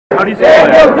How do you say it?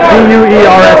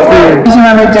 D-U-E-R-S-T. Just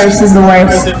remember, Durst is the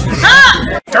worst.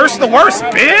 Durst the worst,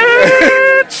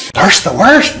 bitch! Durst the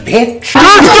worst, bitch!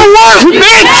 Durst the worst,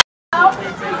 bitch!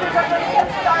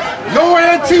 No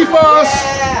Antifas!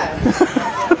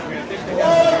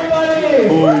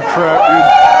 Holy crap, dude.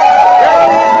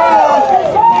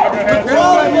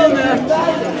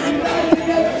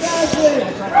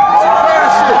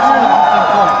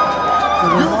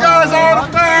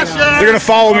 They're gonna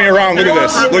follow me around. Look at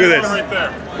this. Look at this.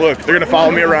 Look, they're gonna follow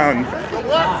me around.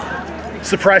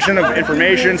 Suppression of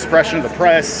information, suppression of the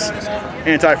press,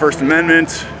 anti-First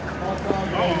Amendment.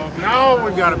 Now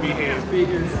we've got to behave.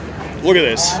 Look at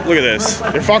this. Look at this.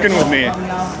 They're fucking with me.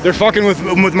 They're fucking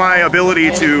with my ability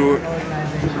to.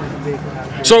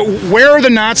 So where are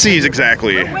the Nazis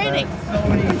exactly? We're waiting.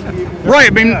 Right.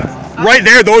 I mean, right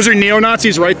there. Those are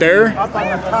neo-Nazis right there. Up on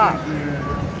the top.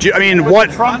 I mean,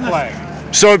 what? Trump flag.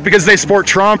 So because they support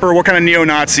Trump, or what kind of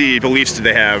neo-Nazi beliefs do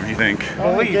they have, you think?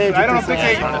 Beliefs. I don't think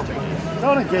they...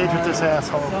 Don't engage with this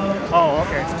asshole. Oh,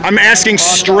 okay. I'm asking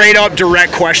straight up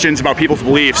direct questions about people's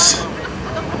beliefs.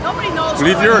 Nobody knows.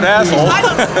 Believe you're an asshole.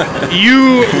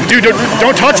 You, dude,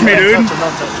 don't touch me, dude.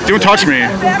 Don't touch me.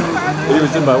 He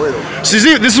was in my way.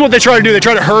 See, this is what they try to do. They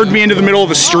try to herd me into the middle of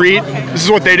the street. This is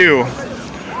what they do.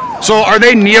 So are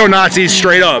they neo-Nazis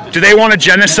straight up? Do they want to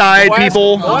genocide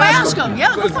people? Go ask them.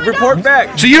 Yeah, go find Report out.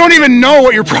 back. So you don't even know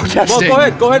what you're protesting.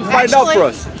 Well, go ahead and find out for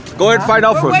us. Go ahead and find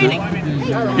out for us. Waiting.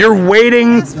 You're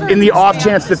waiting in the off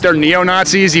chance that they're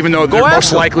neo-Nazis, even though they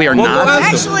most likely are not.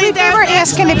 Actually, they were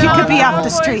asking if you could be off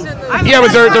the street. Yeah,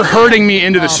 but they're herding me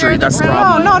into the street. That's the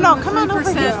problem. No, come on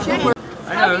over here.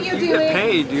 I know, you get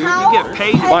paid, dude. You get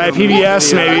paid. By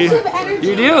PBS, maybe.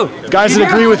 You do. Guys that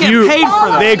agree with you, paid for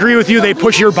that. they agree with you. They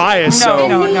push your bias. So.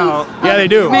 No. Yeah, they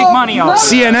do. Make money off it.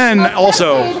 CNN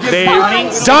also. They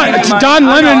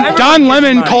Don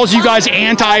Lemon calls you guys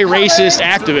anti-racist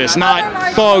activists,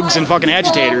 not thugs and fucking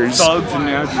agitators. Thugs and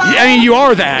agitators. I mean, you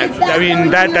are that. I mean,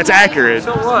 that's accurate.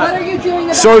 So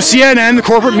what? So CNN, the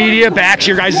corporate media, backs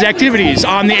your guys' activities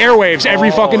on the airwaves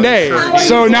every fucking day.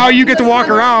 So now you get to walk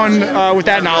around with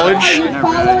that knowledge.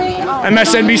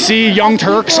 MSNBC, Young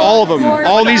Turks, all of them,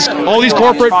 all these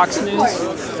corporate. Fox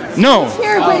News. No.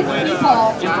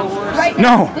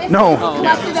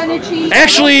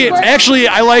 Actually,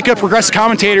 I like a progressive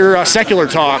commentator, Secular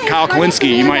Talk, Kyle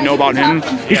Kalinske. You might know about him.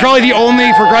 He's probably the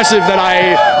only progressive that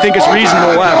I think is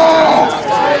reasonable left.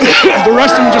 The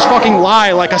rest of them just fucking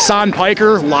lie, like Hassan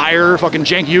Piker, liar, fucking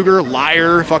Cenk Uygur,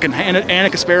 liar, fucking Anna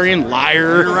Kasparian,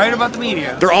 liar. You're right about the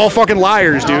media. They're all fucking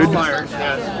liars, dude. Liars,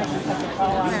 yes.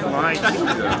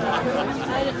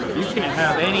 You can't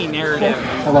have any narrative.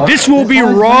 This will be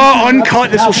raw,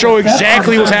 uncut. This will show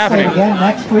exactly what's happening.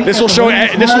 This will show.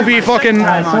 This will be fucking.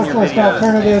 Socialist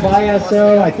Alternative,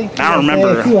 ISO. I think I don't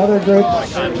remember. a few other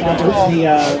groups.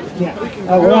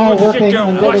 We're all working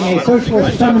on building a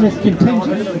socialist feminist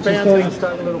contingent, which is going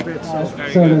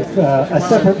sort of a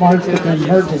separate march that then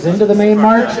merges into the main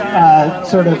march,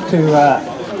 sort of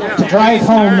to drive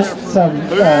home some.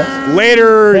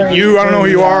 Later, I don't know who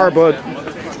you are, but.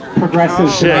 Progressive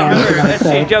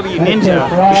SJW Ninja.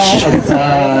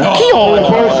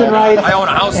 Abortion rights. I own a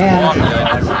house in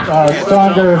and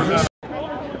stronger.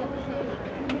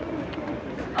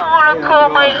 I want to call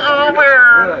my Uber.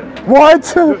 What?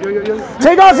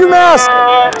 Take off your mask.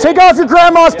 Take off your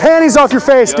grandma's panties off your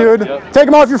face, dude. Take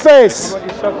them off your face.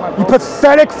 You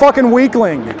pathetic fucking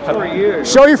weakling.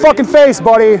 Show your fucking face,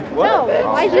 buddy. No,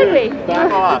 why should we?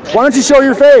 Why don't you show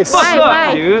your face?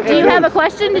 Why? Do you have a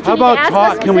question? Did you need to ask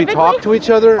us Can we talk to each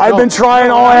other? I've been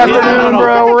trying all afternoon,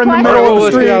 bro. We're in the middle of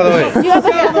the street. Do you have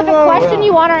a specific question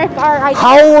you want our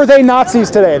How were they Nazis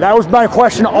today? That was my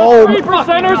question. All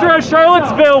 3%ers are in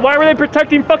Charlottesville. Why were they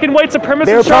protecting fucking white supremacists?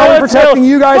 They were probably protecting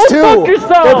you guys too. Go fuck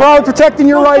yourself. They're probably protecting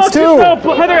your rights too.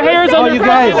 Heather Hayes on your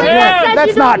guys.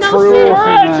 That's not true.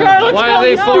 Why are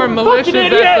they form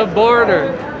militias at the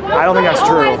border? I don't think that's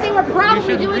true. I think we're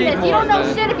probably doing this. You don't know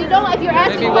shit if you're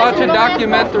asking Maybe watch a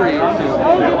documentary or two.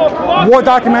 What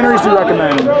documentaries do you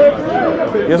recommend?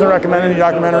 He doesn't recommend any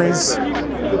documentaries.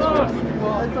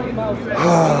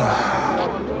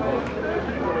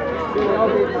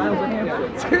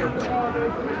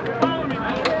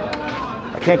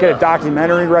 I can't get a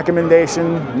documentary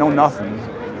recommendation. No, nothing.